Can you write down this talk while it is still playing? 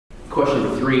Question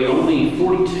number 3, only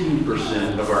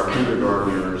 42% of our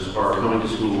kindergartners are coming to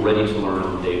school ready to learn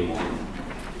on day 1.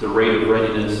 The rate of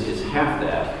readiness is half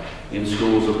that in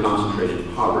schools of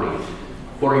concentrated poverty.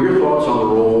 What are your thoughts on the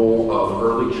role of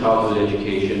early childhood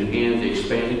education and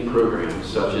expanding programs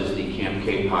such as the Camp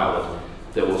K pilot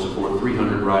that will support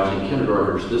 300 rising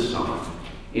kindergartners this summer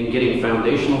in getting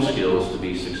foundational skills to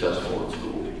be successful in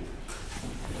school?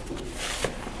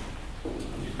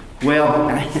 Well,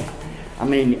 I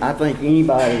mean, I think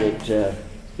anybody that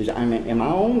is, I mean, am I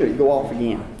on or go off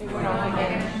again?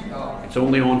 It's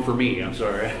only on for me, I'm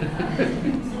sorry.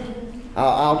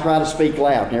 I'll try to speak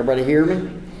loud. Can everybody hear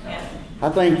me? I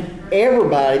think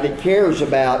everybody that cares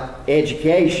about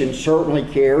education certainly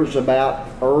cares about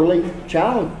early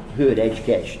childhood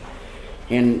education.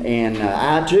 And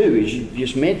I too, as you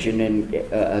just mentioned, and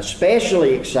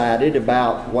especially excited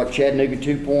about what Chattanooga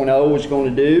 2.0 is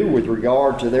going to do with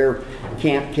regard to their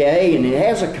Camp K. And it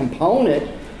has a component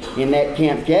in that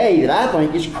Camp K that I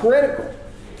think is critical.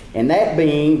 And that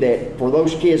being that for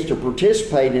those kids to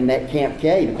participate in that Camp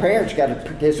K, the parents got to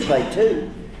participate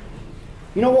too.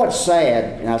 You know what's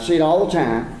sad, and I see it all the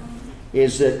time,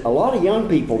 is that a lot of young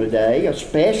people today,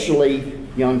 especially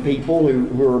young people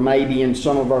who are maybe in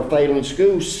some of our failing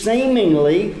schools,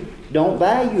 seemingly don't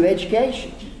value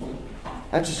education.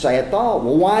 That's a sad thought.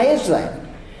 Well, why is that?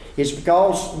 It's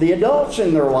because the adults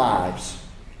in their lives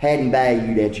hadn't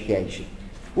valued education.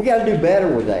 We got to do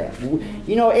better with that.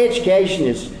 You know, education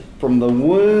is from the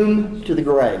womb to the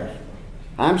grave.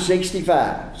 I'm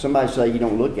 65. Somebody say you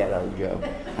don't look that old, Joe.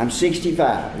 I'm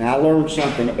 65, and I learn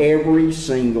something every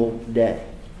single day.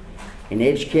 In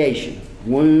education,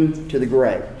 womb to the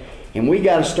grave. And we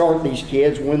got to start these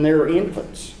kids when they're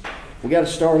infants. We got to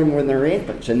start them when they're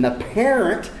infants. And the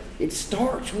parent, it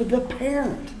starts with the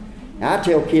parent. Now, I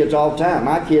tell kids all the time,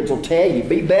 my kids will tell you,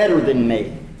 be better than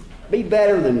me. Be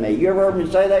better than me. You ever heard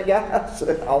me say that, guys?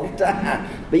 All the time.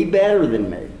 Be better than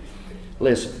me.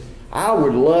 Listen, I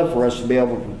would love for us to be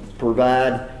able to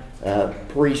provide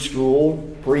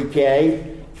preschool,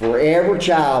 pre-K for every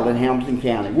child in Hamilton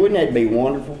County. Wouldn't that be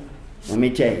wonderful? Let me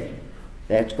tell you,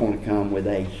 that's going to come with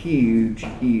a huge,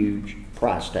 huge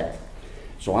price tag.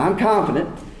 So I'm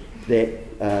confident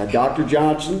that Dr.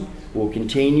 Johnson will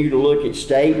continue to look at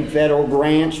state and federal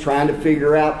grants, trying to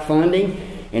figure out funding.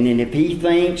 And then if he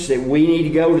thinks that we need to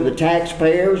go to the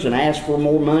taxpayers and ask for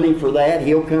more money for that,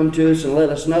 he'll come to us and let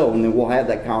us know, and then we'll have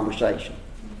that conversation.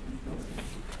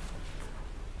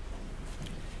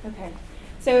 Okay.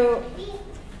 So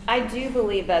I do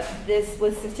believe that this,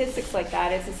 with statistics like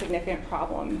that, is a significant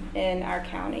problem in our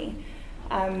county.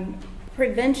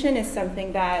 Prevention is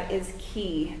something that is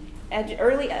key.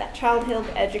 Early childhood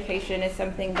education is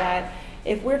something that,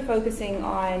 if we're focusing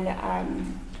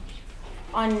on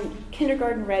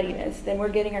kindergarten readiness, then we're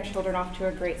getting our children off to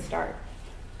a great start.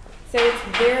 So it's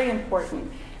very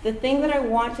important. The thing that I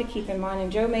want to keep in mind,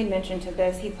 and Joe made mention to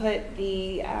this, he put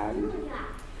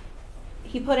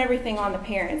everything on the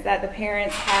parents, that the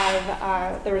parents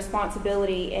have the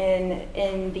responsibility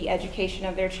in the education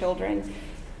of their children.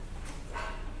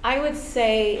 I would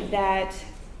say that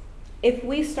if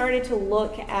we started to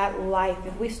look at life,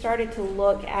 if we started to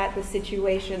look at the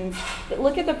situations,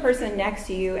 look at the person next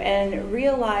to you and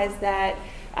realize that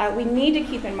we need to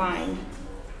keep in mind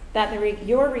that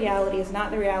your reality is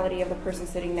not the reality of the person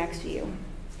sitting next to you.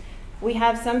 We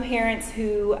have some parents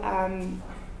who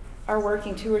are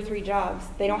working 2 or 3 jobs.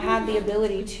 They don't have the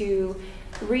ability to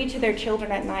read to their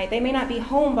children at night. They may not be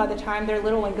home by the time their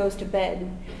little one goes to bed.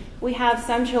 We have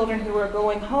some children who are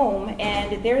going home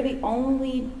and they're the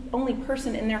only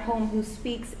person in their home who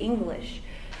speaks English.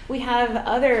 We have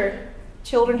other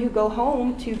children who go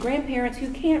home to grandparents who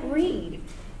can't read.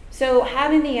 So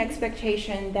having the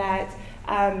expectation that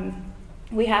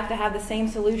we have to have the same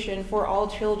solution for all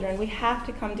children, we have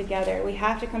to come together. We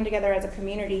have to come together as a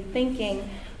community, thinking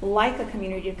like a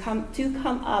community, to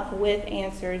come up with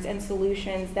answers and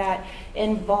solutions that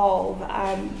involve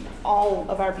all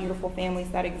of our beautiful families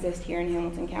that exist here in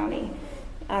Hamilton County.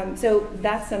 So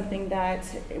that's something that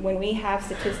when we have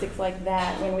statistics like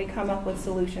that, when we come up with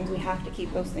solutions, we have to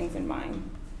keep those things in mind.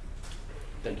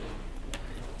 Thank you.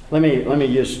 Let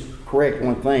me just correct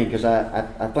one thing, because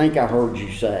I think I heard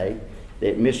you say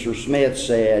that Mr. Smith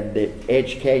said that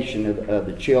education of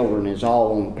the children is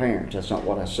all on the parents. That's not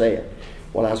what I said.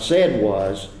 What I said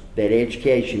was that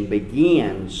education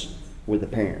begins with the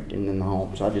parent and in the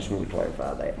home. So I just want to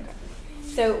clarify that. Okay.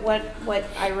 So what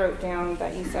I wrote down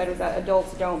that you said was that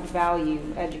adults don't value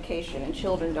education and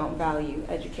children don't value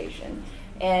education.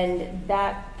 And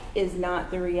that is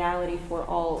not the reality for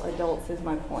all adults, is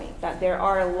my point. That there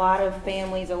are a lot of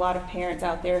families, a lot of parents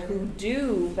out there who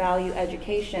do value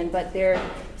education, but their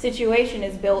situation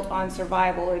is built on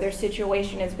survival, or their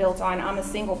situation is built on, I'm a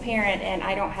single parent and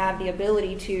I don't have the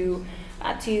ability to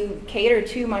cater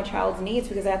to my child's needs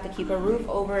because I have to keep a roof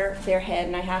over their head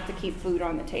and I have to keep food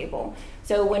on the table.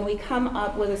 So when we come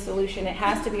up with a solution, it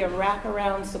has to be a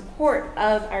wraparound support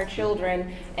of our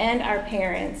children and our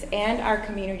parents and our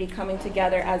community coming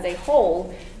together as a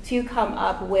whole to come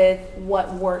up with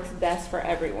what works best for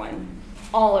everyone.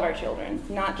 All of our children,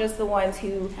 not just the ones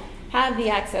who have the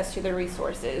access to the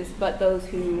resources, but those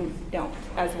who don't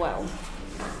as well.